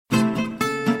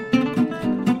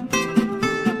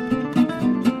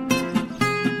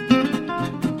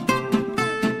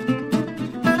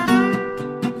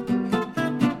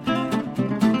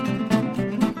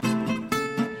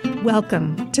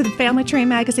Welcome to the Family Tree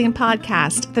Magazine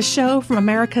podcast, the show from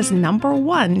America's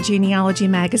 #1 genealogy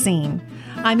magazine.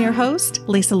 I'm your host,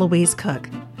 Lisa Louise Cook.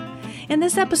 In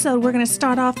this episode, we're going to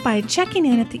start off by checking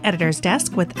in at the editor's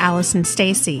desk with Allison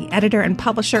Stacy, editor and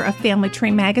publisher of Family Tree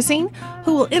Magazine,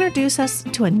 who will introduce us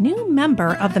to a new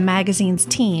member of the magazine's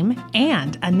team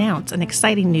and announce an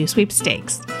exciting new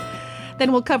sweepstakes.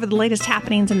 Then we'll cover the latest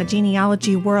happenings in the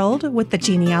genealogy world with the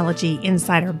Genealogy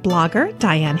Insider blogger,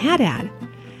 Diane Haddad.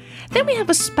 Then we have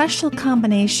a special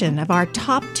combination of our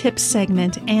top tips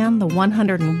segment and the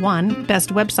 101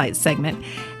 best websites segment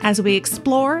as we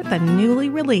explore the newly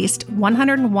released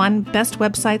 101 best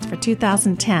websites for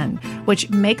 2010, which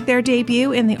make their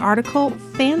debut in the article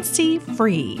Fancy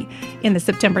Free in the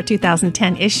September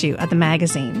 2010 issue of the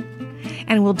magazine.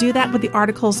 And we'll do that with the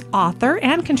article's author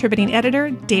and contributing editor,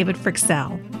 David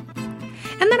Fryxell.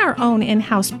 And then our own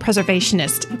in-house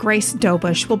preservationist, Grace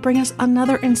Dobush, will bring us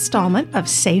another installment of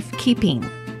Safekeeping.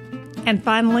 And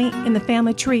finally, in the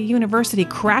Family Tree University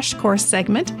Crash Course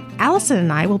segment, Allison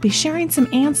and I will be sharing some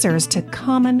answers to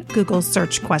common Google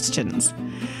search questions.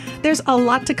 There's a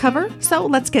lot to cover, so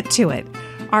let's get to it.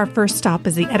 Our first stop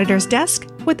is the editor's desk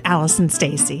with Allison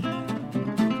Stacy.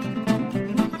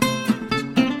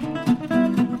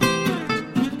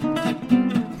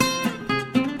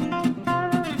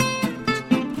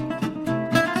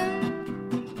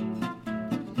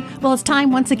 Well, it's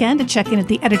time once again to check in at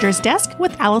the editor's desk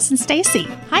with Allison Stacy.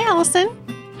 Hi, Allison.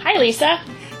 Hi, Lisa.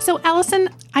 So, Allison,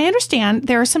 I understand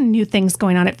there are some new things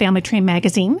going on at Family Tree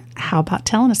Magazine. How about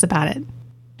telling us about it?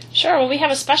 Sure. Well, we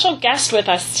have a special guest with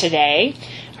us today.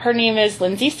 Her name is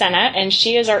Lindsay Senna, and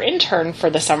she is our intern for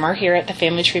the summer here at the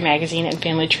Family Tree Magazine and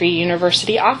Family Tree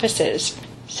University offices.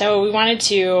 So we wanted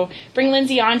to bring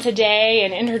Lindsay on today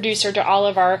and introduce her to all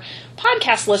of our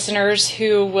podcast listeners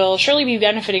who will surely be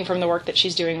benefiting from the work that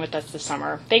she's doing with us this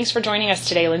summer. Thanks for joining us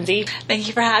today, Lindsay. Thank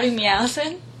you for having me,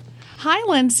 Allison. Hi,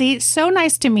 Lindsay. So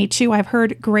nice to meet you. I've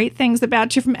heard great things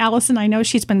about you from Allison. I know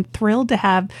she's been thrilled to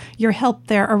have your help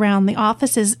there around the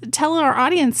offices. Tell our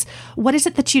audience, what is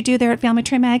it that you do there at Family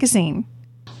Tree Magazine?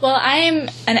 Well, I am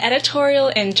an editorial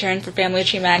intern for Family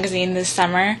Tree Magazine this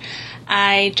summer.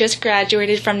 I just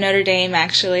graduated from Notre Dame,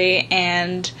 actually,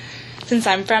 and since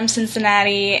I'm from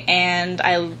Cincinnati and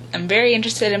I am very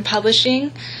interested in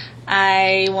publishing,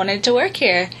 I wanted to work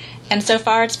here. And so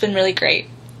far, it's been really great.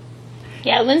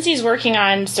 Yeah, Lindsay's working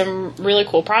on some really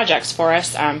cool projects for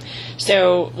us,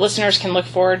 so listeners can look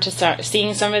forward to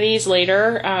seeing some of these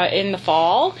later in the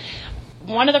fall.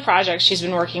 One of the projects she's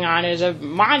been working on is a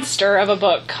monster of a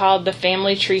book called the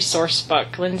Family Tree Source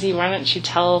Book. Lindsay, why don't you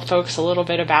tell folks a little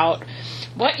bit about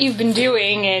what you've been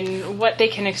doing and what they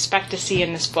can expect to see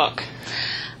in this book?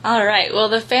 All right. Well,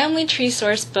 the Family Tree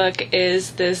Source Book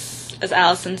is this, as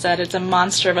Allison said, it's a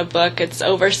monster of a book. It's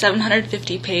over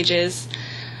 750 pages.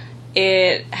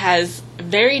 It has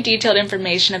very detailed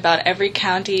information about every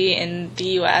county in the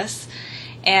U.S.,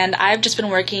 and I've just been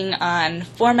working on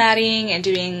formatting and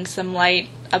doing some light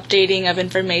updating of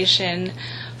information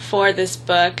for this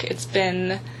book. It's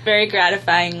been very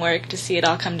gratifying work to see it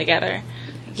all come together.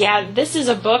 Yeah, this is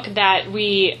a book that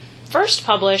we first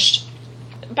published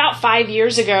about 5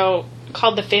 years ago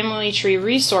called the Family Tree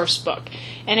Resource Book.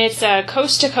 And it's a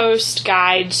coast-to-coast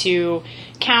guide to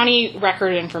county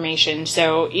record information.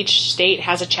 So each state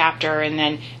has a chapter, and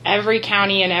then every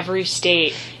county and every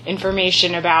state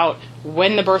information about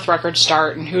when the birth records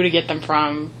start and who to get them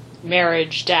from,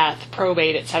 marriage, death,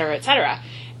 probate, etc., etc.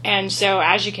 And so,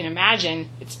 as you can imagine,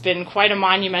 it's been quite a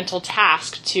monumental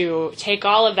task to take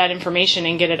all of that information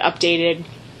and get it updated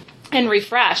and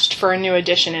refreshed for a new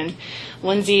edition. And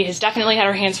Lindsay has definitely had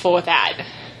her hands full with that.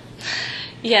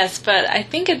 Yes, but I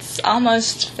think it's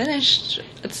almost finished.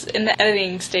 It's in the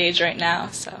editing stage right now,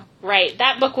 so. Right.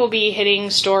 That book will be hitting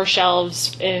store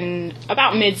shelves in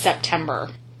about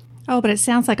mid-September. Oh, but it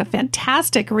sounds like a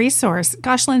fantastic resource.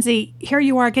 Gosh, Lindsay, here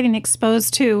you are getting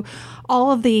exposed to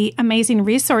all of the amazing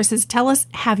resources. Tell us,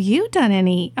 have you done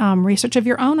any research of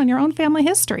your own on your own family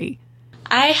history?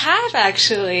 I have,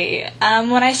 actually.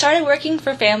 When I started working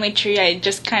for Family Tree, I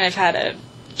just kind of had a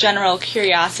general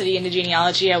curiosity into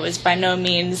genealogy. I was by no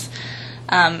means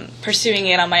pursuing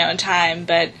it on my own time,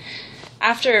 but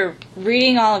after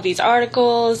reading all of these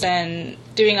articles and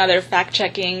doing other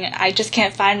fact-checking, I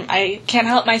can't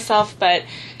help myself but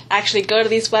actually go to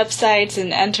these websites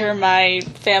and enter my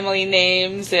family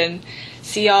names and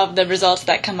see all of the results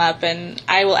that come up. And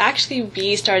I will actually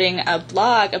be starting a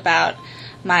blog about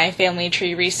my family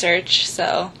tree research,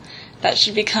 so that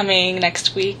should be coming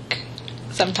next week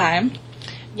sometime.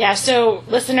 Yeah, so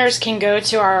listeners can go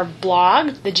to our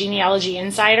blog, The Genealogy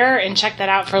Insider, and check that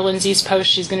out for Lindsay's post.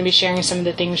 She's going to be sharing some of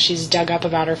the things she's dug up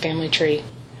about her family tree.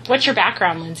 What's your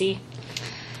background, Lindsay?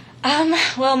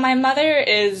 Well, my mother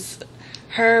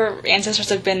her ancestors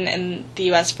have been in the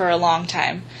U.S. for a long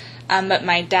time, but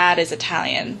my dad is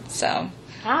Italian, so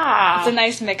it's a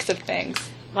nice mix of things.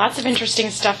 Lots of interesting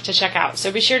stuff to check out. So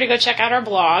be sure to go check out our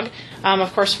blog,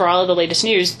 of course, for all of the latest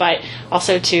news, but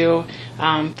also to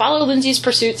follow Lindsay's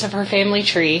pursuits of her family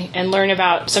tree and learn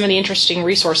about some of the interesting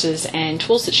resources and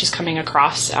tools that she's coming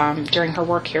across during her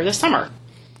work here this summer.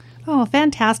 Oh,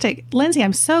 fantastic. Lindsay,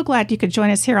 I'm so glad you could join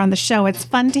us here on the show. It's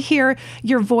fun to hear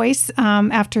your voice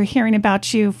after hearing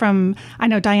about you from, I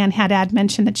know Diane Haddad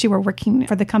mentioned that you were working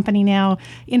for the company now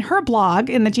in her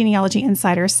blog, in the Genealogy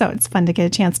Insider, so it's fun to get a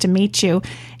chance to meet you.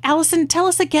 Allison, tell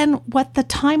us again what the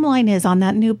timeline is on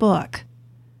that new book.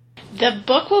 The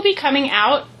book will be coming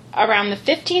out around the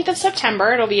 15th of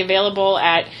September. It'll be available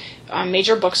at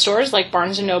major bookstores like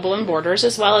Barnes & Noble and Borders,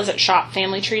 as well as at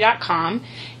shopfamilytree.com.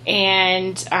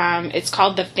 And it's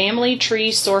called the Family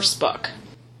Tree Source Book.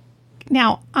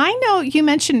 Now, I know you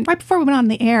mentioned right before we went on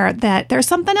the air that there's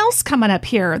something else coming up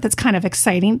here that's kind of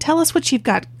exciting. Tell us what you've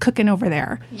got cooking over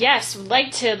there. Yes, we'd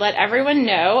like to let everyone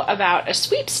know about a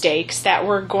sweepstakes that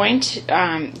we're going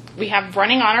to, we have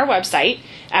running on our website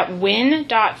at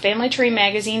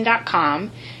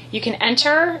win.familytreemagazine.com. You can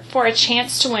enter for a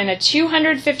chance to win a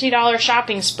 $250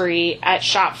 shopping spree at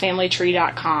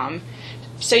shopfamilytree.com.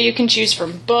 So you can choose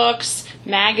from books,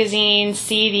 magazines,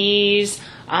 CDs,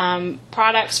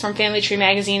 products from Family Tree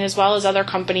Magazine, as well as other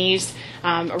companies.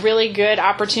 A really good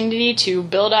opportunity to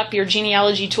build up your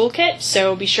genealogy toolkit.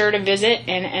 So be sure to visit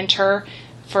and enter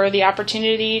for the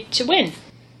opportunity to win.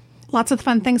 Lots of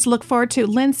fun things to look forward to.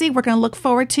 Lindsay, we're going to look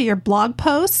forward to your blog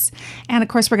posts. And, of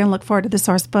course, we're going to look forward to the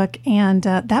source book and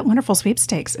that wonderful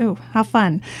sweepstakes. Ooh, how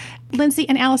fun. Lindsay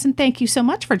and Allison, thank you so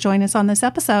much for joining us on this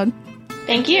episode.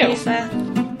 Thank you. Lisa.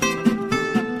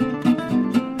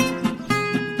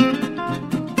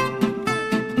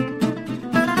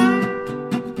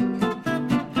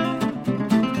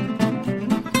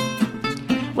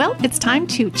 Well, it's time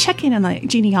to check in on the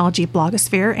genealogy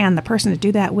blogosphere, and the person to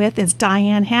do that with is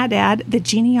Diane Haddad, the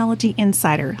Genealogy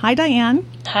Insider. Hi, Diane.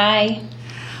 Hi.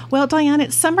 Well, Diane,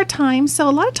 it's summertime, so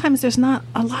a lot of times there's not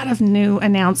a lot of new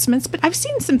announcements, but I've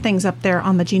seen some things up there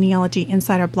on the Genealogy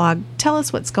Insider blog. Tell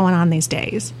us what's going on these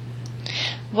days.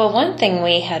 Well, one thing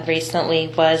we had recently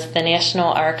was the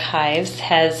National Archives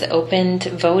has opened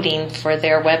voting for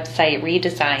their website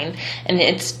redesign, and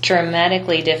it's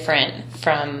dramatically different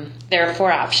from, there are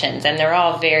 4 options, and they're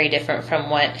all very different from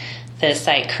what the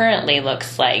site currently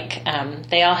looks like.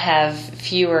 They all have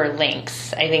fewer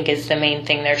links, I think is the main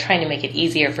thing. They're trying to make it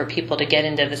easier for people to get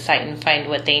into the site and find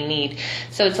what they need.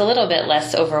 So it's a little bit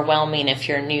less overwhelming if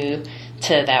you're new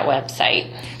to that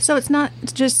website. So it's not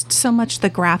just so much the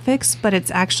graphics, but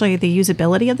it's actually the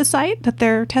usability of the site that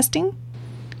they're testing?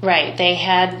 Right. They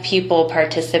had people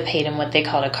participate in what they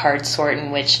called a card sort, in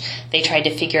which they tried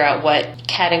to figure out what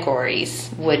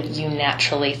categories would you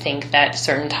naturally think that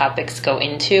certain topics go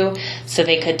into, so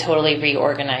they could totally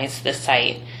reorganize the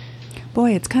site.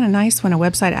 Boy, it's kind of nice when a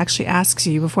website actually asks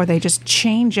you before they just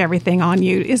change everything on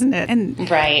you, isn't it? And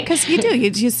right. Because you do.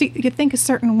 You think a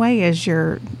certain way as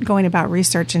you're going about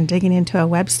research and digging into a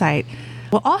website.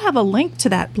 Well, I'll have a link to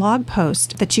that blog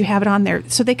post that you have it on there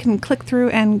so they can click through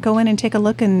and go in and take a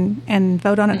look and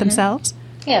vote on it themselves.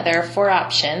 Yeah, there are 4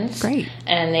 options. Great.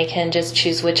 And they can just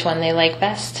choose which one they like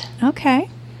best. Okay.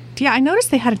 Yeah, I noticed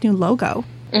they had a new logo.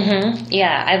 Mm-hmm.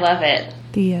 Yeah, I love it.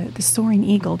 The soaring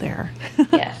eagle there.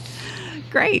 Yes.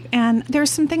 Great. And there's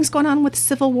some things going on with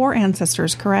Civil War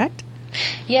ancestors, correct?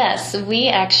 Yes, we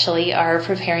actually are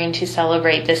preparing to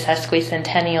celebrate the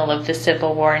sesquicentennial of the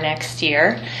Civil War next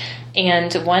year.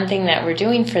 And one thing that we're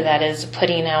doing for that is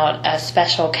putting out a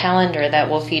special calendar that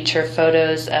will feature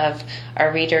photos of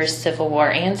our readers' Civil War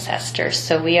ancestors.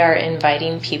 So we are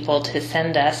inviting people to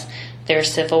send us their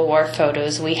Civil War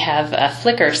photos. We have a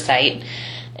Flickr site.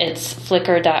 It's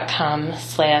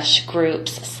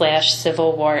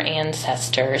flickr.com/groups/Civil War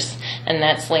ancestors, and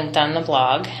that's linked on the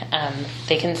blog.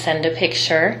 They can send a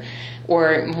picture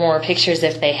or more pictures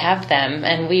if they have them,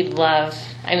 and we'd love,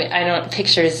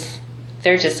 pictures,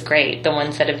 they're just great, the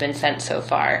ones that have been sent so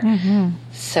far. Mm-hmm.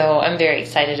 So I'm very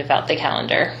excited about the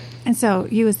calendar. And so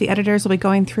you as the editors will be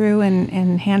going through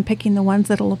and handpicking the ones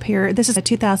that will appear. This is a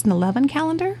 2011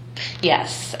 calendar?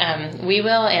 Yes, we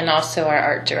will, and also our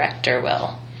art director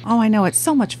will. Oh, I know. It's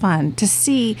so much fun to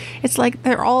see. It's like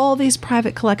there are all these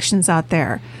private collections out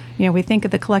there. We think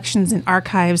of the collections in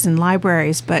archives and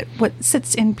libraries, but what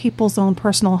sits in people's own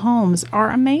personal homes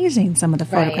are amazing, some of the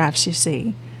photographs you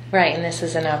see. Right, and this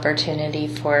is an opportunity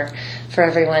for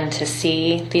everyone to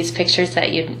see these pictures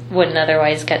that you wouldn't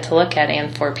otherwise get to look at,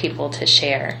 and for people to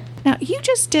share. Now, you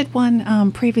just did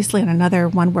one previously on another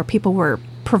one where people were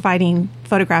providing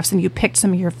photographs and you picked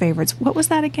some of your favorites. What was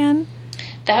that again?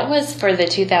 That was for the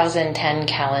 2010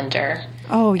 calendar.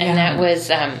 Oh, yeah. And that was,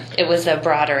 it was a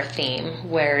broader theme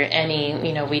where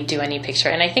we'd do any picture.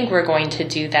 And I think we're going to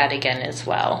do that again as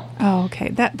well. Oh, okay.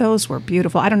 Those were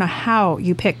beautiful. I don't know how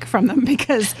you pick from them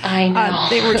because I know.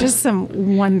 They were just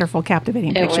some wonderful,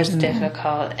 captivating pictures. It was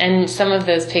difficult. And some of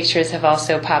those pictures have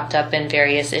also popped up in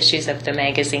various issues of the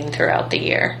magazine throughout the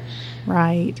year.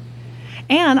 Right.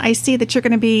 And I see that you're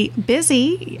going to be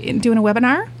busy doing a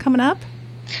webinar coming up.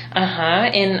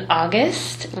 In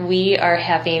August, we are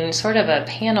having sort of a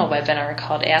panel webinar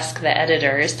called Ask the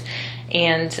Editors,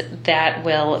 and that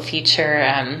will feature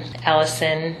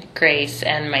Allison, Grace,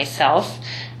 and myself,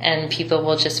 and people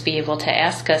will just be able to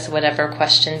ask us whatever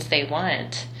questions they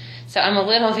want. So I'm a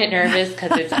little bit nervous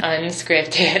because it's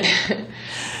unscripted.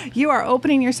 You are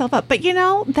opening yourself up. But,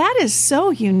 that is so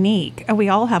unique. We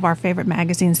all have our favorite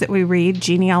magazines that we read,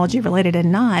 genealogy related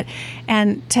and not.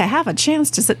 And to have a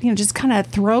chance to just kind of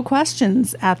throw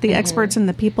questions at the experts and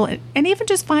the people and even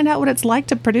just find out what it's like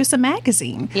to produce a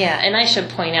magazine. Yeah, and I should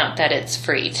point out that it's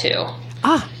free, too.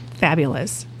 Ah,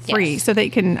 fabulous. Free. Yes. So that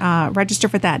you can register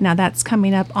for that. Now, that's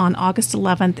coming up on August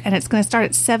 11th, and it's going to start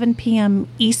at 7 p.m.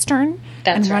 Eastern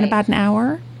and run about an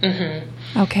hour.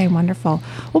 Mm-hmm. Okay, wonderful.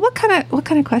 Well, what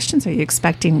kind of questions are you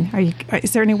expecting?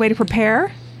 Is there any way to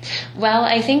prepare? Well,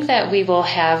 I think that we will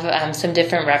have some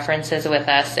different references with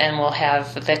us, and we'll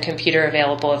have the computer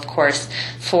available, of course,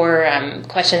 for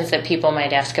questions that people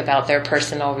might ask about their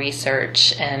personal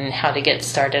research and how to get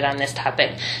started on this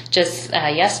topic. Just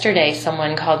yesterday,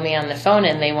 someone called me on the phone,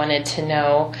 and they wanted to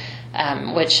know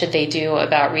what should they do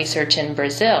about research in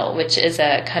Brazil, which is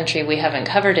a country we haven't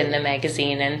covered in the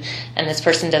magazine, and this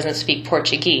person doesn't speak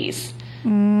Portuguese.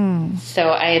 So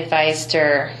I advised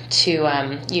her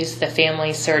to use the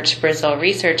Family Search Brazil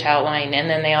Research Outline, and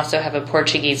then they also have a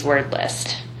Portuguese word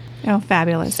list. Oh,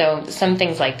 fabulous. So some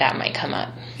things like that might come up.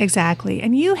 Exactly.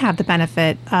 And you have the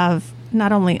benefit of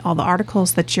not only all the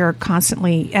articles that you're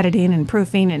constantly editing and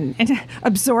proofing and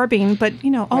absorbing, but,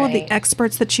 all of the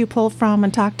experts that you pull from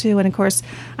and talk to. And, of course,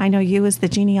 I know you as the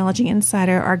Genealogy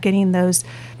Insider are getting those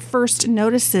first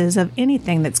notices of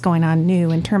anything that's going on new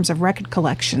in terms of record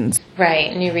collections.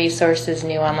 Right. New resources,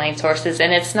 new online sources.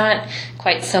 And it's not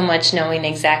quite so much knowing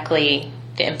exactly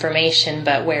the information,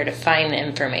 but where to find the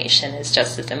information is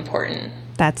just as important.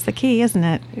 That's the key, isn't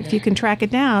it? If you can track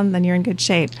it down, then you're in good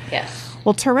shape. Yes.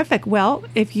 Well, terrific. Well,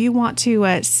 if you want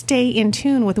to stay in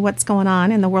tune with what's going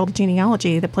on in the world of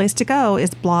genealogy, the place to go is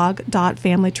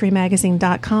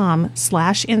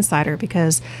blog.familytreemagazine.com/insider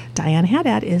because Diane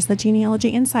Haddad is the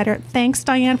Genealogy Insider. Thanks,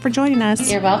 Diane, for joining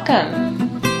us. You're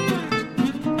welcome.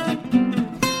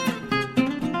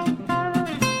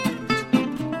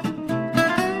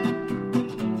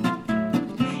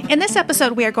 In this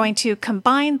episode, we are going to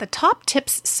combine the top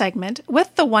tips segment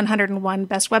with the 101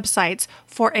 best websites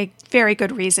for a very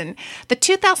good reason. The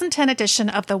 2010 edition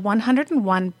of the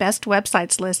 101 best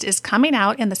websites list is coming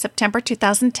out in the September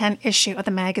 2010 issue of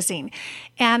the magazine.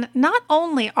 And not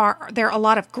only are there a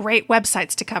lot of great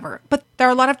websites to cover, but there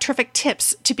are a lot of terrific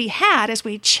tips to be had as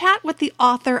we chat with the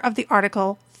author of the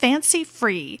article, Fancy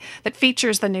Free, that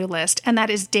features the new list, and that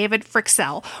is David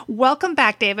Fryxell. Welcome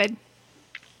back, David.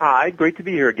 Hi, great to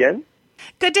be here again.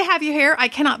 Good to have you here. I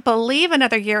cannot believe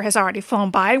another year has already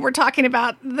flown by. We're talking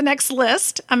about the next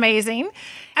list. Amazing.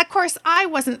 Of course, I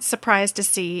wasn't surprised to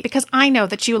see, because I know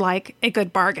that you like a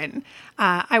good bargain.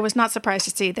 I was not surprised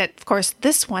to see that, of course,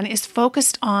 this one is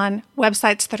focused on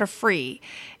websites that are free.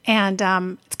 And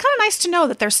it's kind of nice to know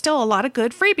that there's still a lot of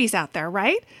good freebies out there,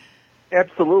 right?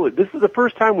 Absolutely. This is the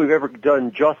first time we've ever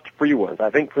done just free ones. I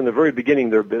think from the very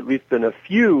beginning there have at least been a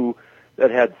few that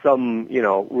had some,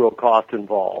 real cost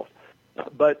involved.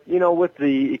 But, with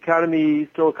the economy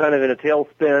still kind of in a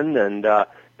tailspin and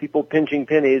people pinching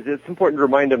pennies, it's important to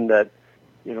remind them that,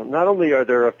 not only are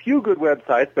there a few good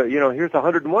websites, but, here's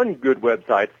 101 good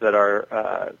websites that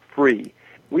are free.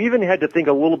 We even had to think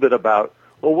a little bit about,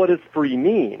 well, what does free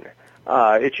mean?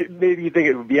 Maybe you think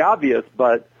it would be obvious,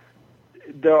 but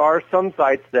there are some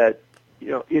sites that,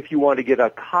 if you want to get a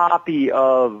copy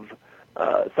of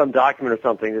some document or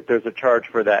something, that there's a charge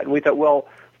for that. And we thought, well,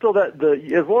 still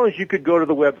as long as you could go to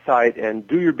the website and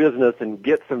do your business and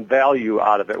get some value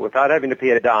out of it without having to pay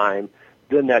a dime,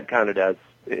 then that counted as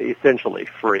essentially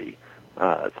free.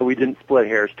 So we didn't split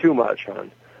hairs too much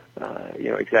on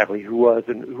exactly who was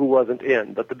and who wasn't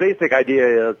in. But the basic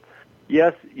idea is,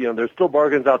 yes, there's still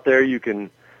bargains out there. You can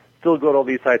still go to all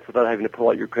these sites without having to pull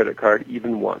out your credit card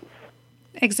even once.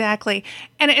 Exactly.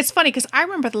 And it's funny because I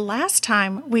remember the last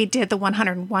time we did the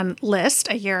 101 list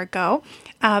a year ago,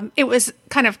 it was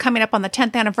kind of coming up on the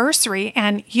 10th anniversary,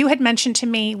 and you had mentioned to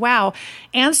me, wow,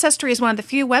 Ancestry is one of the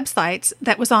few websites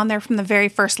that was on there from the very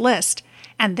first list.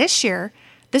 And this year,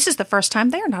 this is the first time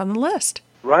they're not on the list.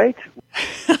 Right?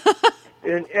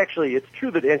 And actually, it's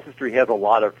true that Ancestry has a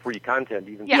lot of free content,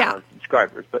 even for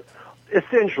non-subscribers, but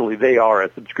essentially they are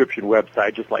a subscription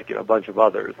website, just like a bunch of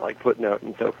others, like Footnote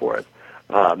and so forth.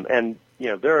 And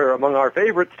they're among our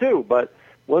favorites too. But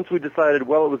once we decided,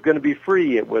 well, it was going to be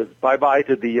free, it was bye-bye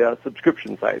to the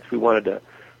subscription sites. We wanted to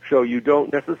show you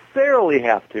don't necessarily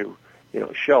have to,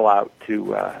 shell out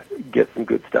to get some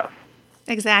good stuff.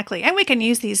 Exactly. And we can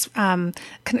use these, kind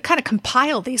of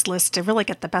compile these lists to really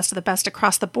get the best of the best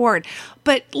across the board.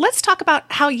 But let's talk about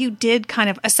how you did kind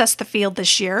of assess the field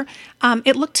this year.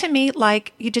 It looked to me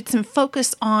like you did some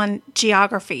focus on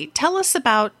geography. Tell us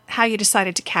about how you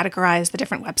decided to categorize the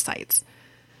different websites.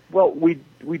 Well, we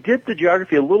did the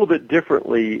geography a little bit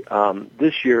differently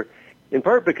this year, in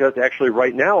part because actually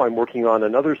right now I'm working on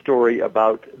another story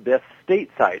about best state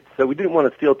sites. So we didn't want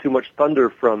to steal too much thunder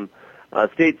from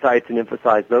state sites and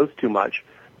emphasize those too much.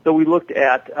 So we looked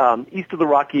at east of the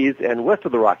Rockies and west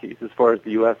of the Rockies as far as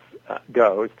the U.S.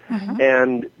 Goes,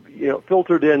 and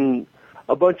filtered in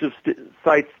a bunch of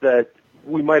sites that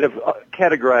we might have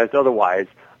categorized otherwise,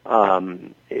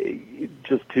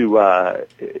 just to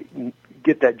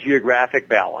get that geographic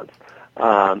balance.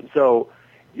 So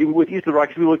with east of the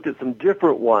Rockies, we looked at some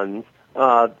different ones.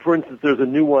 For instance, there's a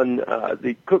new one,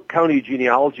 the Cook County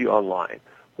Genealogy Online,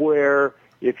 where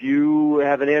if you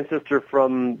have an ancestor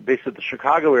from basically the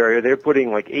Chicago area, they're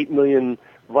putting like 8 million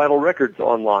vital records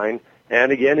online,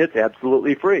 and again, it's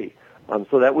absolutely free.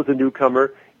 So that was a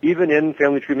newcomer. Even in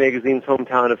Family Tree Magazine's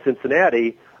hometown of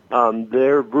Cincinnati,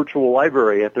 their virtual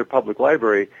library at their public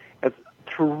library has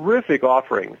terrific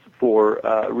offerings for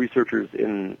researchers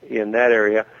in that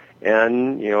area,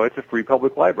 and it's a free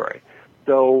public library.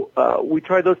 So we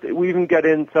tried those. We even got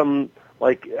in some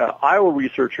Iowa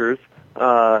researchers.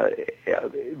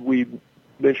 We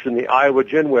mentioned the Iowa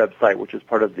GenWeb site, which is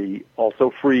part of the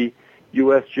also free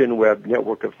U.S. GenWeb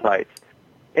network of sites.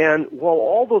 And while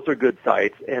all those are good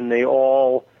sites, and they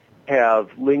all have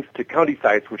links to county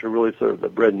sites, which are really sort of the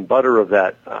bread and butter of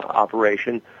that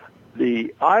operation,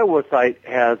 the Iowa site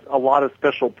has a lot of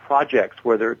special projects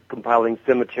where they're compiling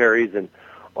cemeteries and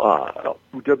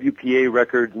WPA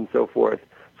records and so forth.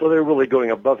 So they're really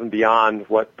going above and beyond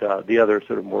what the other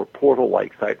sort of more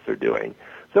portal-like sites are doing.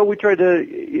 So we tried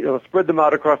to, spread them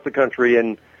out across the country,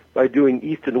 and by doing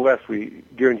east and west, we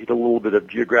guaranteed a little bit of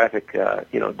geographic,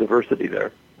 diversity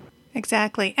there.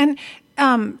 Exactly. And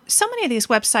so many of these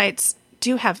websites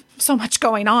do have so much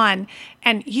going on,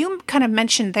 and you kind of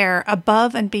mentioned there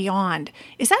above and beyond.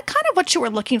 Is that kind of what you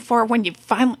were looking for when you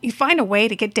find a way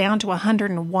to get down to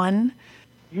 101?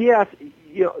 Yes.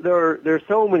 There's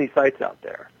so many sites out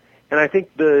there. And I think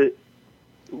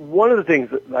one of the things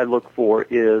that I look for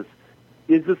is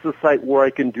this a site where I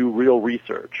can do real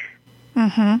research?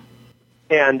 Mm-hmm.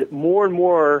 And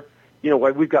more,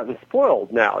 we've gotten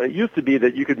spoiled now. It used to be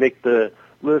that you could make the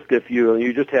list if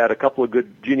you just had a couple of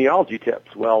good genealogy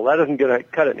tips. Well, that isn't going to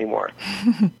cut it anymore.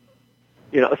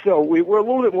 So we're a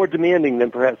little bit more demanding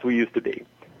than perhaps we used to be.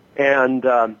 And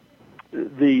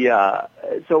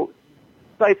so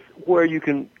sites where you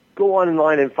can go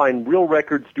online and find real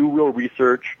records, do real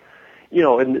research.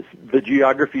 In the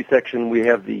geography section, we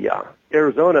have the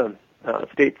Arizona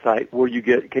state site where you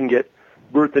can get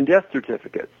birth and death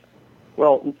certificates.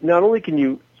 Well, not only can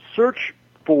you search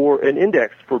for an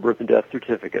index for birth and death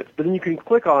certificates, but then you can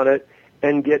click on it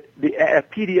and get a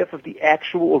PDF of the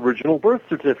actual original birth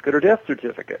certificate or death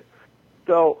certificate.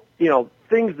 So,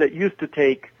 things that used to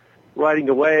take writing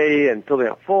away and filling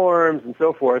out forms and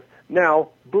so forth, now,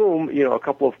 boom, a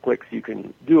couple of clicks you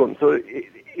can do them. So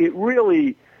it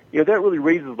really, that really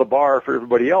raises the bar for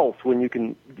everybody else when you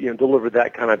can, deliver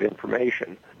that kind of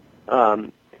information.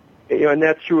 And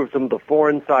that's true of some of the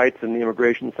foreign sites and the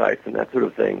immigration sites and that sort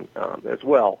of thing as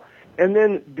well. And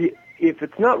then if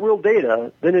it's not real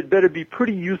data, then it better be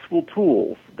pretty useful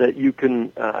tools that you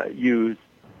can use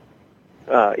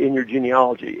in your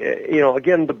genealogy.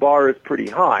 Again, the bar is pretty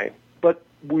high, but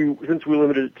since we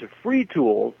limited it to free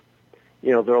tools,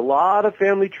 there are a lot of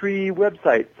family tree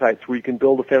sites where you can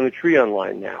build a family tree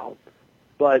online now.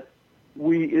 But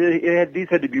these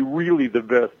had to be really the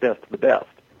best of the best.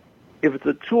 If it's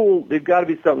a tool, they've got to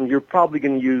be something you're probably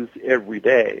going to use every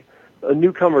day. a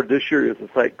newcomer this year is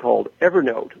a site called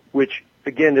Evernote, which,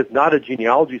 again, is not a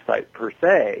genealogy site per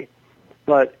se,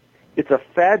 but it's a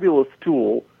fabulous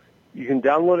tool. You can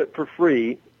download it for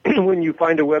free when you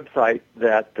find a website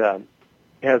that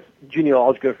has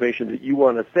genealogical information that you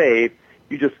want to save.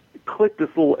 You just click this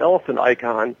little elephant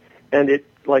icon, and it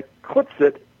clips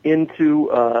it into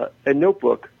a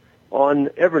notebook on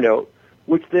Evernote,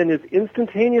 which then is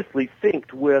instantaneously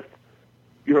synced with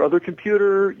your other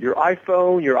computer, your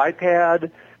iPhone, your iPad,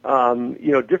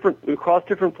 across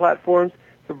different platforms.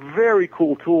 It's a very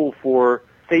cool tool for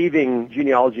saving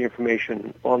genealogy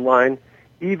information online.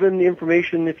 Even the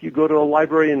information, if you go to a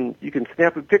library and you can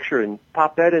snap a picture and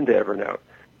pop that into Evernote.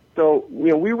 So,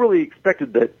 we really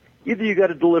expected that either you got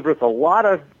to deliver us a lot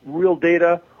of real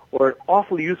data or an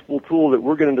awfully useful tool that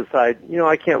we're going to decide,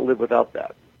 I can't live without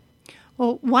that.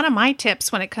 Well, one of my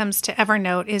tips when it comes to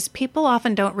Evernote is people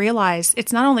often don't realize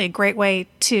it's not only a great way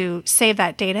to save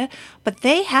that data, but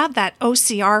they have that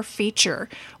OCR feature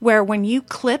where when you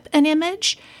clip an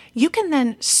image, you can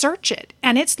then search it,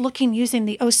 and it's looking using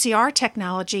the OCR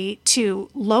technology to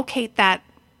locate that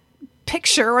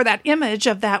picture or that image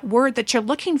of that word that you're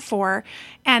looking for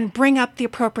and bring up the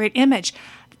appropriate image.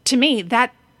 To me,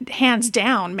 that hands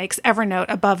down makes Evernote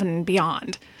above and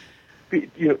beyond.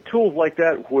 Tools like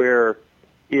that where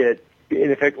it,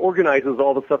 in effect, organizes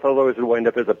all the stuff otherwise would wind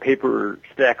up as a paper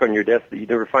stack on your desk that you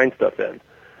never find stuff in.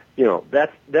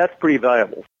 That's pretty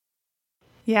valuable.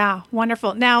 Yeah,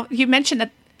 wonderful. Now, you mentioned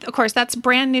that, of course, that's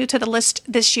brand new to the list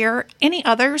this year. Any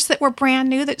others that were brand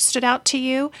new that stood out to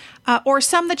you? Or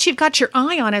some that you've got your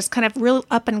eye on as kind of real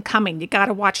up and coming? You got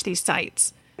to watch these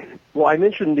sites. Well, I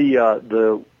mentioned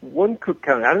the one Cook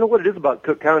County. I don't know what it is about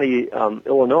Cook County,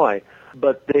 Illinois,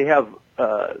 but they have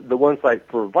the one site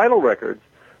for vital records,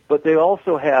 but they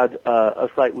also had a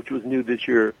site which was new this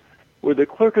year where the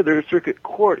clerk of their circuit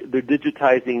court, they're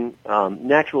digitizing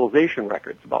naturalization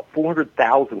records, about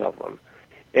 400,000 of them.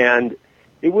 And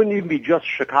it wouldn't even be just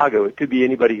Chicago. It could be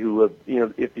anybody who lived,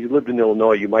 if you lived in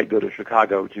Illinois, you might go to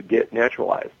Chicago to get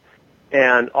naturalized.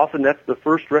 And often that's the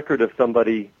first record of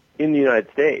somebody in the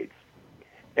United States.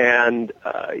 And,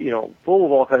 full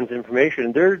of all kinds of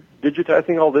information. They're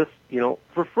digitizing all this,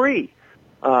 for free.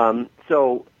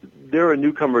 So they're a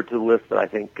newcomer to the list that I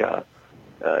think,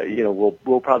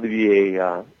 will probably be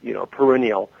a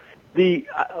perennial. The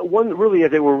one that really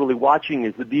they were really watching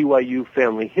is the BYU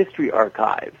Family History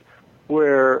Archive,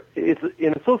 where it's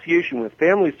in association with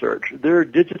Family Search. They're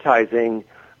digitizing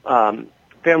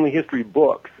family history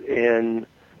books in,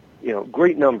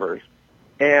 great numbers,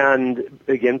 and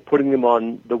again, putting them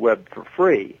on the web for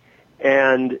free.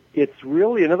 And it's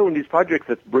really another one of these projects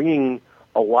that's bringing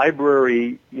a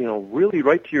library, really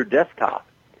right to your desktop.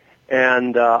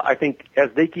 And I think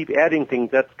as they keep adding things,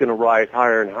 that's going to rise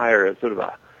higher and higher as sort of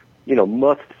a,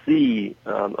 must-see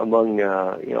among,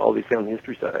 all these family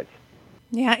history sites.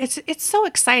 Yeah, it's so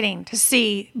exciting to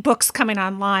see books coming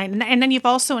online. And then you've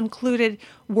also included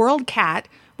WorldCat,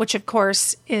 which, of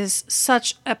course, is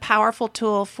such a powerful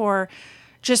tool for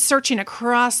just searching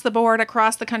across the board,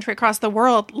 across the country, across the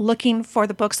world, looking for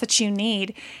the books that you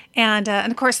need. And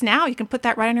of course, now you can put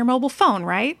that right on your mobile phone,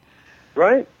 right?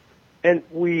 Right. And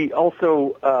we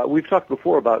also, we've talked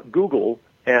before about Google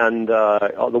and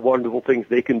all the wonderful things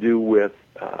they can do with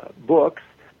books.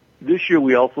 This year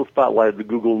we also spotlighted the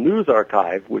Google News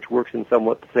Archive, which works in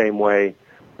somewhat the same way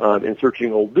in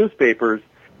searching old newspapers.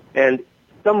 And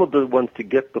some of the ones to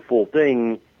get the full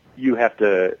thing, you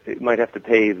might have to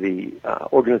pay the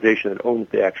organization that owns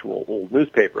the actual old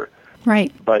newspaper.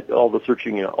 Right. But all the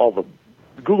searching,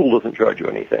 Google doesn't charge you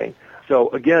anything. So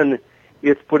again,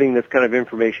 it's putting this kind of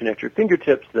information at your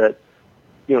fingertips that,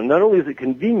 not only is it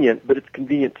convenient, but it's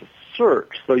convenient to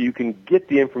search. So you can get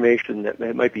the information that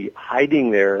might be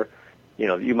hiding there,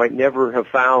 that you might never have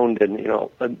found in,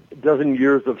 a dozen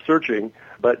years of searching.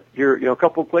 But here, a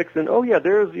couple of clicks and, oh yeah,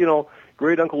 there's,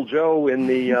 Great Uncle Joe in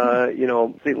the,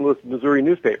 St. Louis, Missouri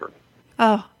newspaper.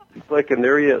 Oh. Click, and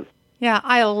there he is. Yeah,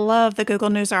 I love the Google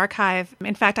News Archive.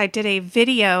 In fact, I did a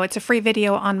video. It's a free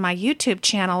video on my YouTube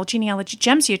channel, Genealogy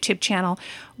Gems YouTube channel,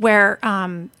 where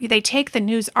they take the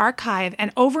news archive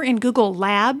and over in Google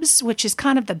Labs, which is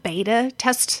kind of the beta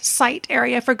test site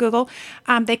area for Google,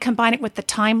 they combine it with the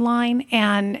timeline,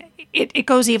 and it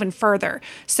goes even further.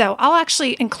 So I'll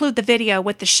actually include the video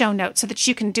with the show notes so that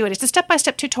you can do it. It's a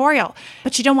step-by-step tutorial,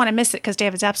 but you don't want to miss it because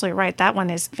David's absolutely right. That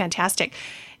one is fantastic.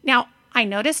 Now, I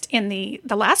noticed in the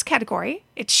last category,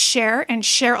 it's share and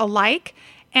share alike.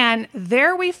 And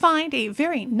there we find a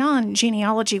very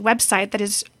non-genealogy website that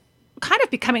is kind of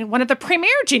becoming one of the premier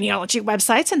genealogy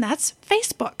websites, and that's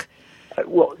Facebook.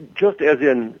 Well, just as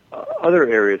in other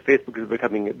areas, Facebook is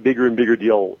becoming a bigger and bigger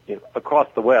deal across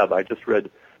the web. I just read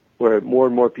where more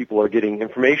and more people are getting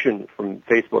information from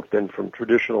Facebook than from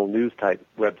traditional news-type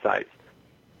websites.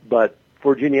 But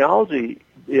for genealogy,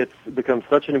 it's become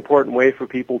such an important way for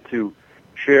people to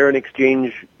share and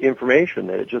exchange information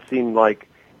that it just seemed like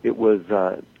it was,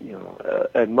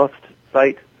 a must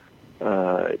site,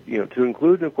 to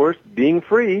include. And of course, being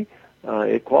free,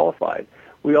 it qualified.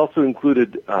 We also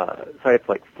included sites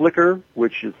like Flickr,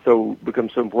 which is become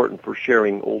so important for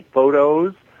sharing old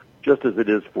photos, just as it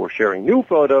is for sharing new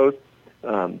photos.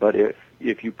 But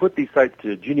if you put these sites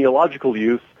to genealogical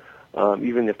use,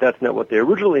 even if that's not what they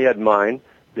originally had in mind,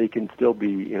 they can still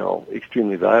be,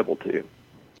 extremely valuable to you.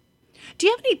 Do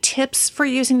you have any tips for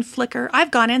using Flickr?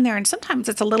 I've gone in there and sometimes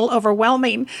it's a little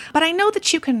overwhelming, but I know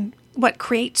that you can,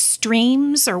 create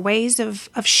streams or ways of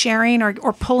sharing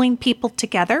or pulling people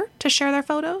together to share their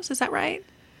photos? Is that right?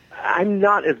 I'm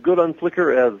not as good on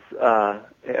Flickr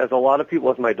as a lot of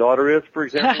people, as my daughter is, for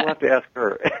example. I'll have to ask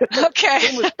her. Okay.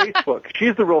 Same with Facebook.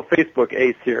 She's the real Facebook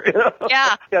ace here.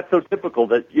 Yeah. That's so typical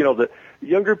that, the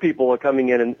younger people are coming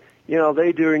in and,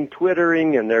 they're doing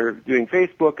Twittering and they're doing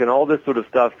Facebook and all this sort of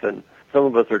stuff, and some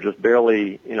of us are just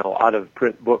barely, out of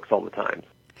print books all the time.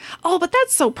 Oh, but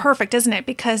that's so perfect, isn't it?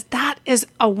 Because that is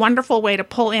a wonderful way to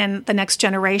pull in the next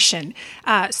generation.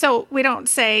 So we don't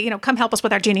say, come help us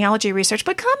with our genealogy research,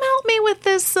 but come help me with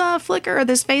this Flickr or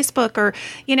this Facebook or,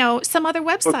 some other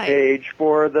website. Page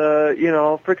for the,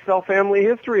 Fryxell family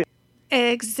history.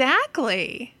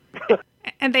 Exactly.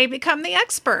 And they become the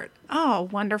expert. Oh,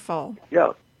 wonderful.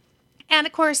 Yeah. And,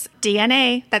 of course,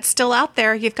 DNA, that's still out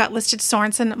there. You've got listed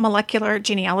Sorensen Molecular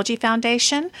Genealogy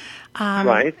Foundation.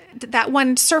 Right. That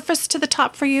one surfaced to the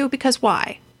top for you because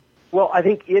why? Well, I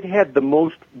think it had the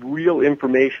most real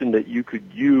information that you could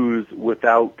use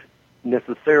without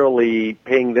necessarily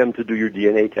paying them to do your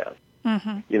DNA test.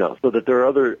 Mm-hmm. So that there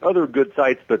are other good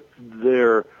sites, but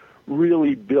they're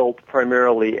really built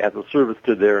primarily as a service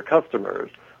to their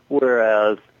customers,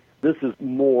 whereas this is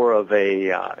more of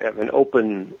an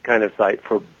open kind of site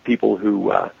for people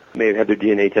who may have had their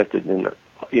DNA tested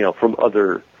from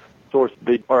other sources.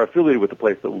 They are affiliated with the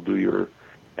place that will do your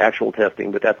actual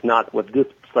testing, but that's not what this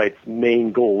site's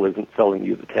main goal isn't selling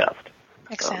you the test.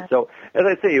 Exactly. So, as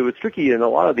I say, it was tricky in a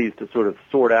lot of these to sort of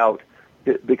sort out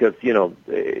because,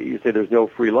 you say there's no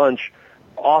free lunch.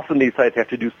 Often these sites have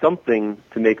to do something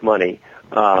to make money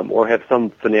or have some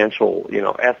financial,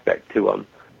 aspect to them.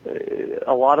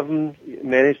 A lot of them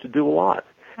manage to do a lot.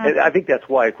 And I think that's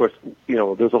why, of course,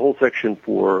 there's a whole section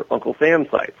for Uncle Sam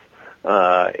sites.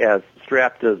 As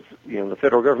strapped as, the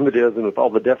federal government is and with all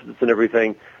the deficits and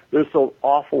everything, there's an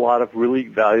awful lot of really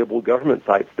valuable government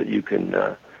sites that you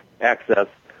can access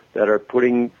that are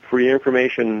putting free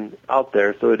information out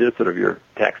there, so it is sort of your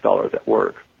tax dollars at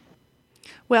work.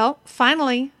 Well,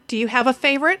 finally, do you have a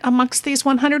favorite amongst these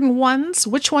 101s?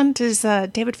 Which one does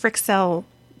David Fryxell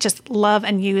just love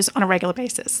and use on a regular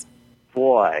basis?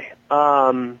 Boy.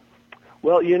 Well,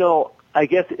 I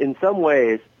guess in some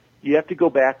ways you have to go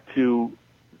back to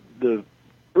the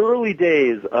early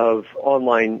days of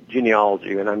online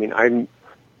genealogy. And I mean, I've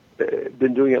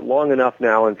been doing it long enough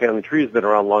now, and Family Tree has been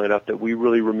around long enough that we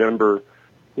really remember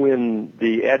when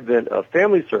the advent of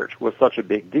Family Search was such a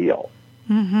big deal.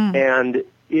 Mm-hmm. And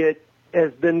it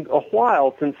has been a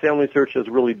while since Family Search has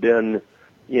really been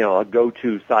a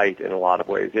go-to site in a lot of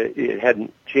ways. It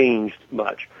hadn't changed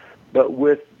much. But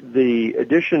with the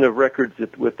addition of records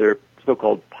with their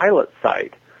so-called pilot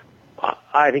site,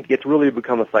 I think it's really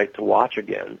become a site to watch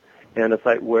again, and a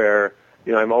site where,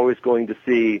 I'm always going to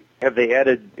see, have they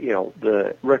added,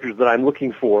 the records that I'm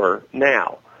looking for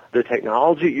now? The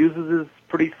technology it uses is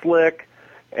pretty slick,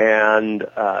 and,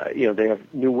 they have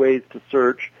new ways to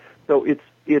search. So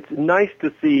it's nice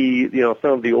to see,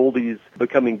 some of the oldies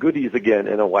becoming goodies again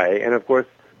in a way. And of course,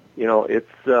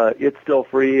 it's still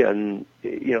free and,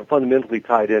 fundamentally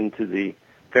tied into the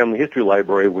Family History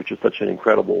Library, which is such an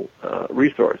incredible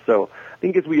resource. So I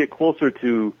think as we get closer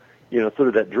to, sort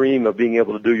of that dream of being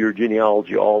able to do your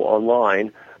genealogy all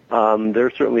online,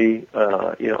 there's certainly,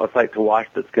 a site to watch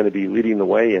that's going to be leading the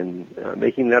way in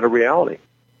making that a reality.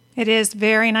 It is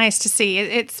very nice to see.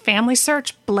 It's Family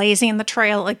Search blazing the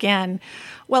trail again.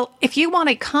 Well, if you want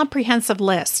a comprehensive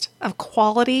list of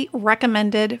quality,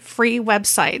 recommended, free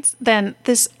websites, then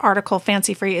this article,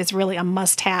 Fancy Free, is really a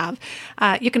must-have.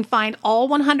 You can find all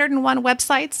 101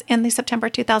 websites in the September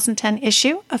 2010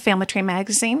 issue of Family Tree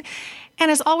Magazine.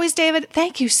 And as always, David,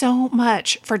 thank you so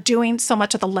much for doing so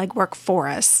much of the legwork for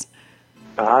us.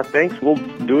 Thanks. We'll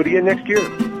do it again next year.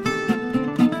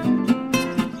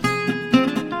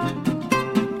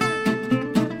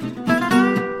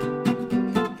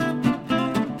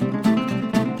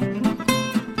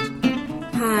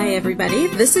 everybody.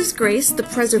 This is Grace, the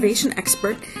preservation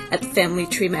expert at Family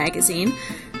Tree Magazine.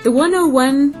 The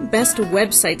 101 Best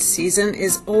Websites season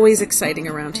is always exciting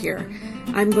around here.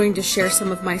 I'm going to share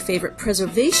some of my favorite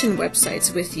preservation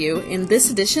websites with you in this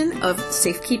edition of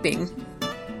Safekeeping.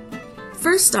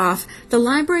 First off, the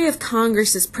Library of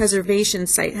Congress's preservation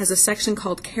site has a section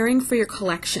called Caring for Your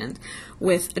Collection,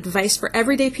 with advice for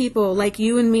everyday people like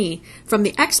you and me from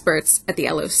the experts at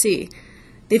the LOC.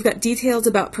 They've got details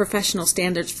about professional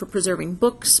standards for preserving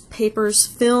books, papers,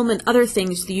 film, and other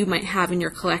things that you might have in your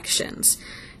collections.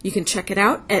 You can check it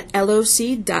out at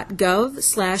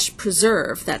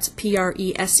loc.gov/preserve. That's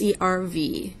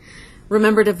PRESERV.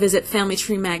 Remember to visit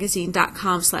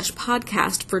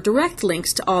FamilyTreeMagazine.com/podcast for direct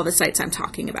links to all the sites I'm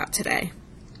talking about today.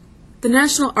 The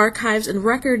National Archives and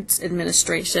Records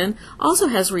Administration also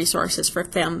has resources for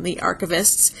family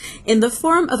archivists in the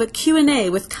form of a Q&A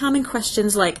with common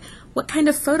questions like, what kind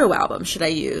of photo album should I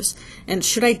use? And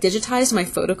should I digitize my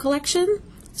photo collection?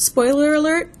 Spoiler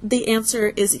alert, the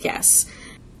answer is yes.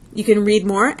 You can read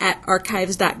more at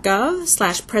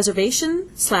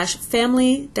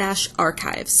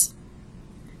archives.gov/preservation/family-archives.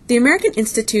 The American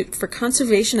Institute for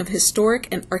Conservation of Historic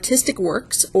and Artistic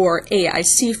Works, or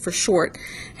AIC for short,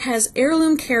 has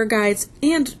heirloom care guides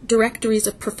and directories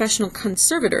of professional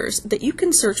conservators that you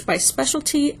can search by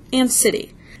specialty and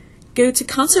city. Go to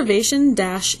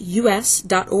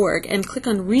conservation-us.org and click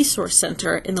on Resource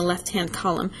Center in the left-hand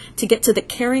column to get to the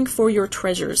Caring for Your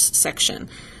Treasures section.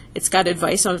 It's got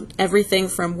advice on everything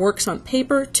from works on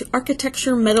paper to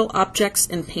architecture, metal objects,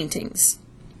 and paintings.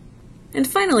 And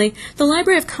finally, the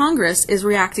Library of Congress is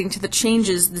reacting to the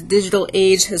changes the digital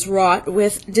age has wrought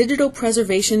with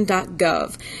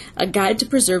digitalpreservation.gov, a guide to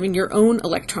preserving your own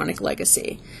electronic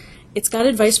legacy. It's got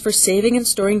advice for saving and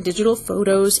storing digital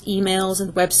photos, emails,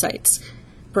 and websites.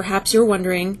 Perhaps you're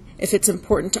wondering if it's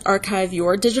important to archive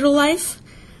your digital life?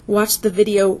 Watch the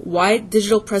video Why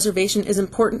Digital Preservation is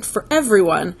Important for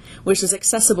Everyone, which is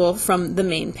accessible from the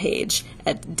main page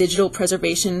at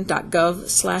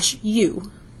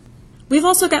digitalpreservation.gov/u. We've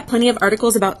also got plenty of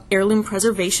articles about heirloom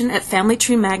preservation at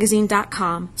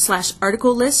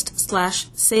FamilyTreeMagazine.com/article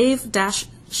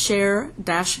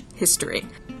list/save-share-history.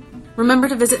 Remember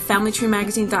to visit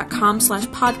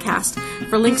FamilyTreeMagazine.com/podcast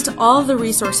for links to all of the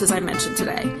resources I mentioned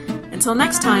today. Until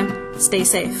next time, stay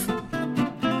safe.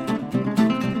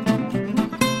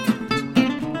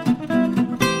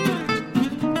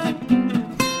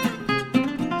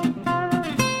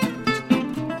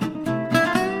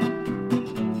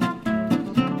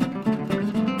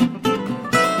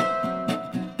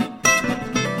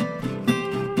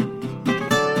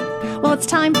 It's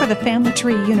time for the Family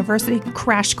Tree University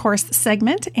Crash Course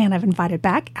segment, and I've invited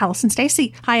back Allison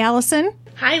Stacy. Hi, Allison.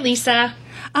 Hi, Lisa.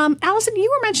 Allison, you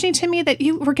were mentioning to me that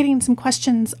you were getting some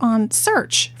questions on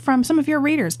search from some of your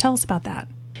readers. Tell us about that.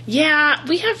 Yeah,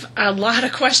 we have a lot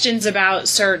of questions about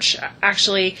search,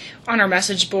 actually, on our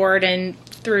message board and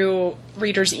through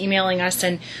readers emailing us.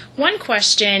 And one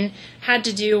question had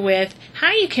to do with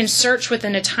how you can search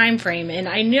within a time frame. And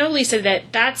I know, Lisa,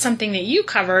 that that's something that you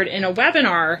covered in a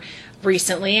webinar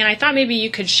recently, and I thought maybe you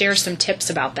could share some tips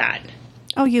about that.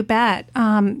 Oh, you bet.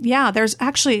 There's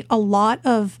actually a lot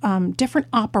of different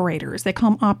operators. They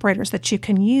call them operators that you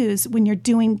can use when you're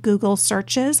doing Google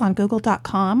searches on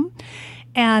google.com.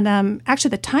 And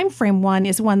actually, the time frame one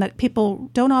is one that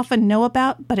people don't often know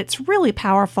about, but it's really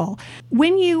powerful.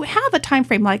 When you have a time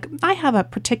frame, like I have a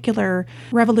particular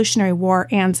Revolutionary War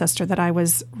ancestor that I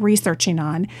was researching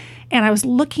on, and I was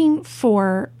looking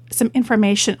for some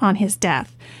information on his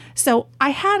death. So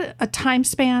I had a time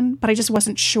span, but I just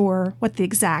wasn't sure what the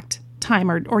exact time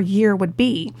or year would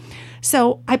be.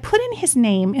 So I put in his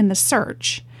name in the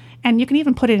search, and you can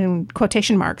even put it in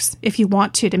quotation marks if you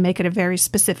want to make it a very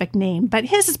specific name. But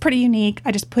his is pretty unique.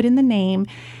 I just put in the name,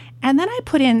 and then I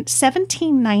put in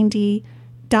 1790 ...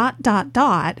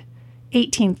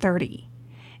 1830.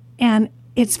 And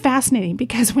it's fascinating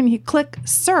because when you click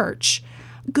search,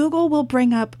 Google will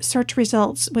bring up search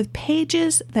results with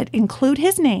pages that include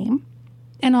his name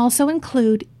and also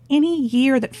include any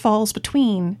year that falls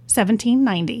between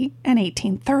 1790 and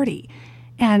 1830.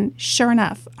 And sure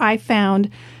enough, I found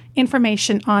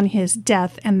information on his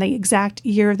death and the exact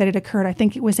year that it occurred. I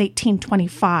think it was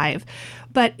 1825.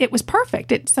 But it was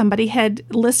perfect. Somebody had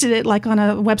listed it like on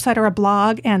a website or a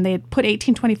blog, and they had put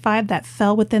 1825. That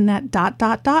fell within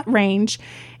that ... range.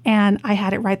 And I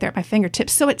had it right there at my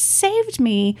fingertips. So it saved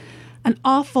me an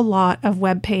awful lot of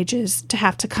web pages to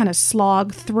have to kind of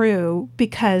slog through,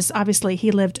 because obviously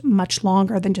he lived much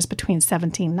longer than just between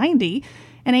 1790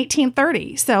 in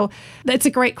 1830? So that's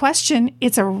a great question.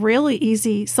 It's a really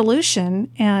easy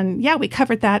solution. And yeah, we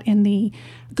covered that in the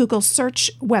Google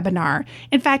search webinar.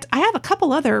 In fact, I have a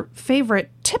couple other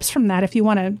favorite tips from that. If you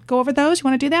want to go over those, you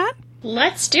want to do that?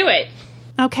 Let's do it.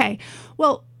 Okay.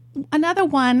 Well, another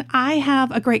one, I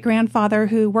have a great-grandfather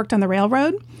who worked on the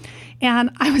railroad.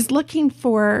 And I just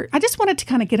wanted to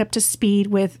kind of get up to speed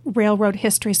with railroad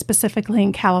history, specifically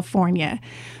in California.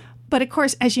 But of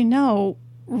course, as you know,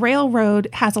 railroad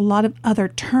has a lot of other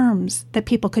terms that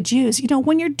people could use.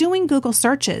 When you're doing Google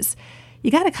searches,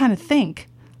 you got to kind of think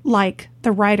like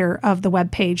the writer of the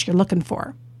web page you're looking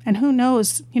for. And who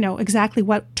knows, exactly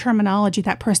what terminology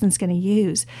that person's going to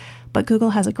use. But Google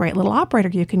has a great little operator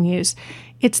you can use.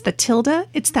 It's the tilde.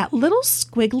 It's that little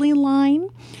squiggly line.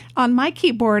 On my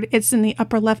keyboard, it's in the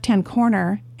upper left-hand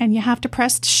corner, and you have to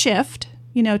press Shift,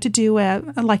 to do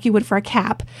like you would for a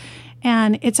cap.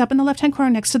 And it's up in the left-hand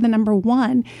corner next to the number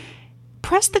 1.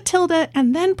 Press the tilde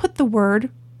and then put the word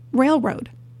railroad.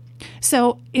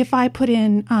 So if I put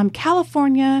in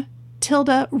California,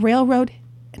 tilde, railroad,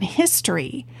 and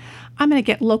history, I'm going to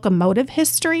get locomotive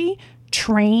history,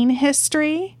 train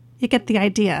history. You get the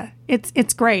idea.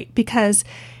 It's great because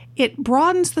it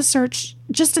broadens the search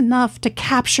just enough to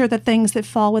capture the things that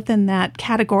fall within that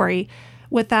category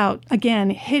without, again,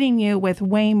 hitting you with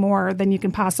way more than you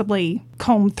can possibly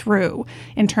comb through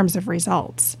in terms of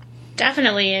results.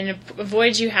 Definitely, and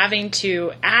avoids you having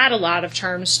to add a lot of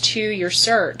terms to your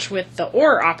search with the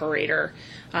OR operator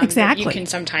exactly. that you can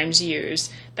sometimes use.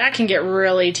 That can get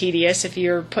really tedious. If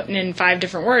you're putting in 5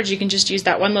 different words, you can just use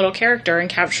that one little character and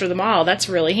capture them all. That's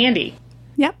really handy.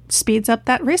 Yep, speeds up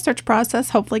that research process,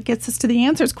 hopefully gets us to the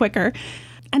answers quicker.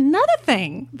 Another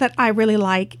thing that I really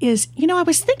like is, I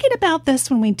was thinking about this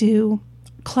when we do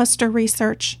cluster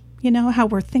research, how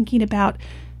we're thinking about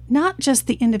not just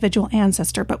the individual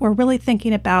ancestor, but we're really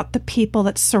thinking about the people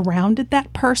that surrounded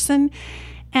that person.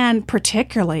 And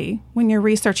particularly when you're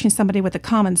researching somebody with a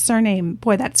common surname,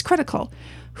 boy, that's critical.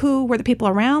 Who were the people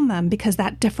around them? Because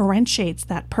that differentiates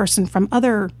that person from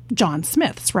other John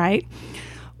Smiths, right?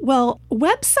 Well,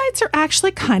 websites are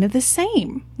actually kind of the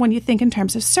same when you think in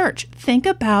terms of search. Think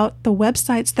about the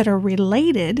websites that are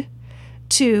related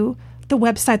to the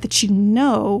website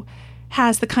that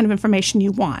has the kind of information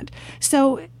you want.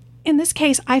 So in this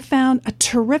case, I found a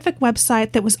terrific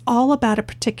website that was all about a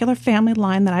particular family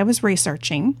line that I was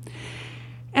researching.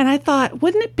 And I thought,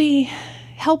 wouldn't it be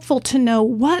helpful to know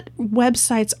what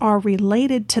websites are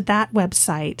related to that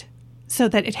website so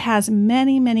that it has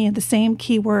many, many of the same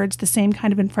keywords, the same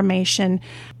kind of information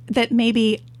that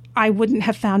maybe I wouldn't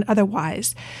have found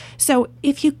otherwise. So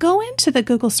if you go into the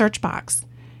Google search box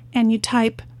and you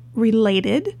type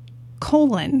related,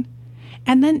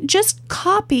 and then just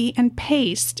copy and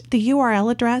paste the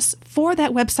URL address for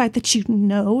that website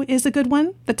that is a good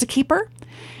one, that's a keeper,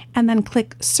 and then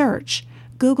click search.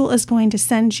 Google is going to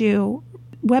send you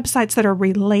websites that are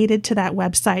related to that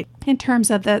website in terms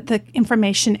of the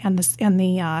information and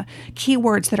the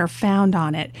keywords that are found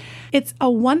on it. It's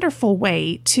a wonderful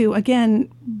way to,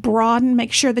 again, broaden,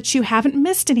 make sure that you haven't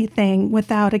missed anything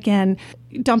without, again,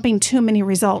 dumping too many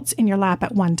results in your lap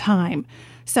at one time.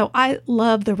 So I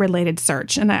love the related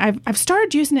search, and I've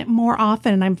started using it more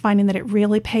often, and I'm finding that it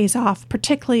really pays off,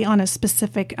 particularly on a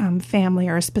specific family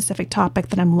or a specific topic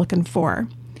that I'm looking for.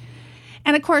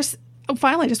 And of course,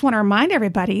 finally, I just want to remind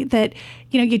everybody that,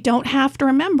 you don't have to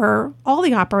remember all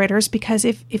the operators, because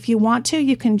if you want to,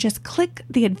 you can just click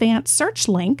the advanced search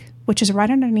link, which is right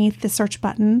underneath the search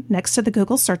button next to the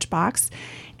Google search box.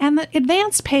 And the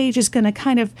advanced page is going to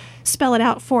kind of spell it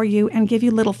out for you and give you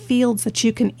little fields that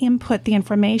you can input the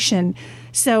information.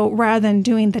 So rather than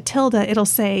doing the tilde, it'll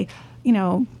say,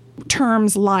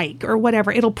 terms like or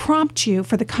whatever. It'll prompt you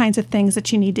for the kinds of things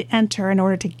that you need to enter in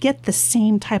order to get the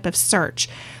same type of search.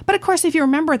 But of course, if you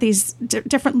remember these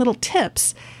different little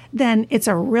tips, then it's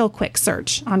a real quick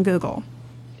search on Google.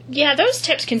 Yeah, those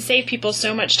tips can save people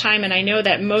so much time, and I know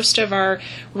that most of our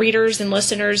readers and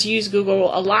listeners use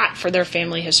Google a lot for their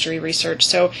family history research,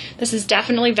 so this is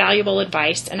definitely valuable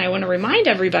advice, and I want to remind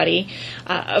everybody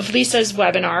of Lisa's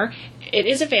webinar. It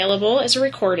is available as a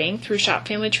recording through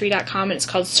shopfamilytree.com, and it's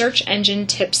called Search Engine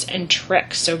Tips and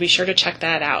Tricks, so be sure to check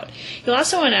that out. You'll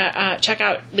also want to check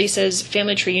out Lisa's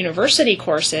Family Tree University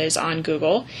courses on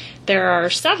Google. There are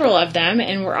several of them,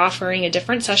 and we're offering a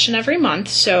different session every month,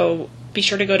 so be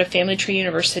sure to go to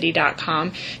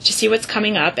familytreeuniversity.com to see what's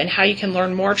coming up and how you can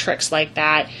learn more tricks like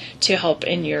that to help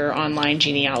in your online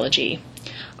genealogy.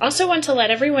 Also want to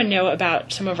let everyone know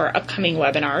about some of our upcoming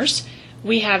webinars.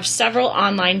 We have several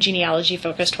online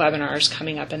genealogy-focused webinars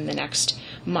coming up in the next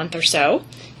month or so.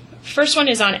 First one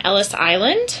is on Ellis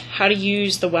Island, how to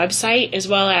use the website, as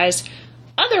well as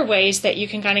other ways that you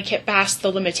can kind of get past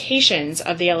the limitations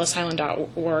of the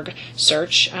ellisisland.org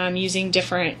search using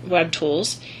different web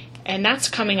tools. And that's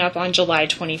coming up on July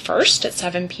 21st at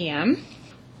 7 p.m.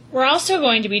 We're also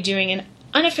going to be doing an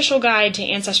unofficial guide to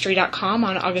Ancestry.com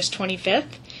on August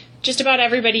 25th. Just about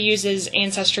everybody uses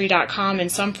Ancestry.com in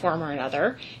some form or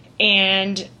another,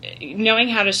 and knowing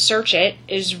how to search it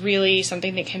is really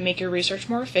something that can make your research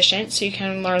more efficient, so you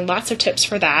can learn lots of tips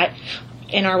for that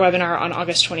in our webinar on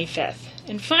August 25th.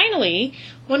 And finally,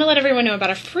 I want to let everyone know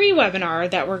about a free webinar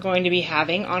that we're going to be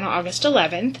having on August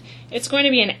 11th. It's going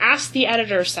to be an Ask the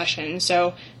Editor session,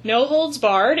 so no holds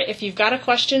barred. If you've got a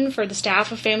question for the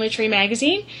staff of Family Tree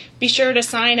Magazine, be sure to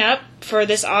sign up for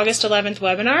this August 11th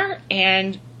webinar,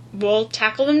 and we'll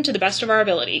tackle them to the best of our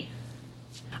ability.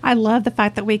 I love the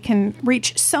fact that we can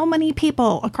reach so many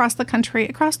people across the country,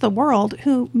 across the world,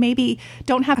 who maybe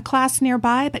don't have a class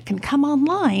nearby but can come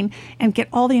online and get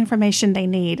all the information they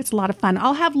need. It's a lot of fun.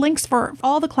 I'll have links for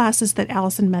all the classes that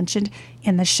Allison mentioned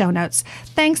in the show notes.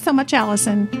 Thanks so much,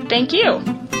 Allison. Thank you.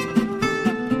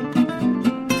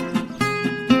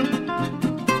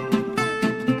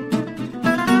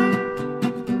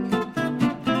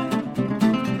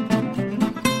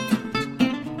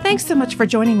 Thanks so much for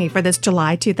joining me for this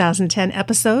July 2010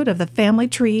 episode of the Family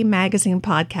Tree Magazine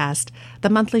podcast, the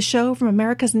monthly show from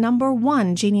America's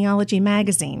 #1 genealogy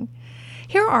magazine.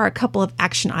 Here are a couple of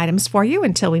action items for you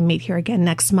until we meet here again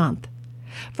next month.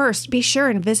 First, be sure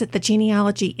and visit the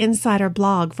Genealogy Insider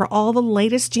blog for all the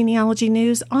latest genealogy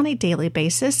news on a daily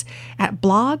basis at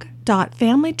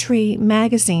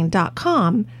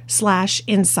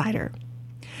blog.familytreemagazine.com/insider.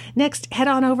 Next, head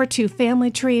on over to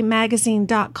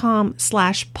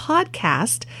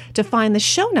familytreemagazine.com/podcast to find the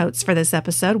show notes for this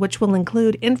episode, which will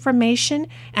include information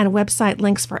and website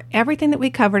links for everything that we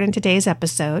covered in today's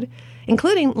episode,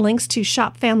 including links to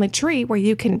Shop Family Tree, where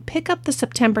you can pick up the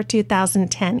September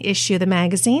 2010 issue of the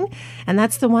magazine, and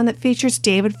that's the one that features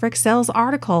David Fryxell's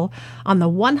article on the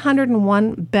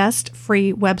 101 best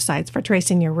free websites for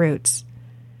tracing your roots.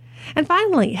 And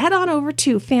finally, head on over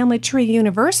to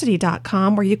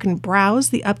FamilyTreeUniversity.com, where you can browse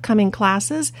the upcoming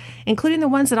classes, including the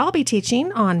ones that I'll be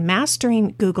teaching on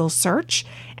mastering Google Search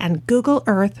and Google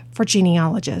Earth for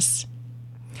genealogists.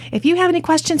 If you have any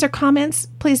questions or comments,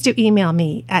 please do email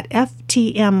me at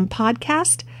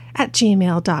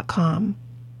ftmpodcast@gmail.com.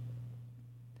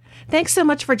 Thanks so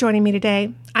much for joining me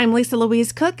today. I'm Lisa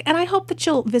Louise Cook, and I hope that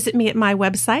you'll visit me at my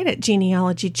website at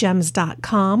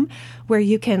genealogygems.com, where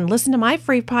you can listen to my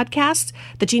free podcasts,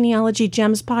 the Genealogy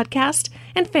Gems podcast,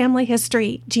 and Family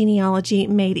History Genealogy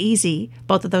Made Easy.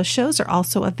 Both of those shows are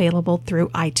also available through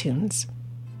iTunes.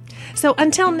 So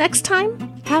until next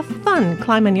time, have fun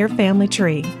climbing your family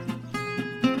tree.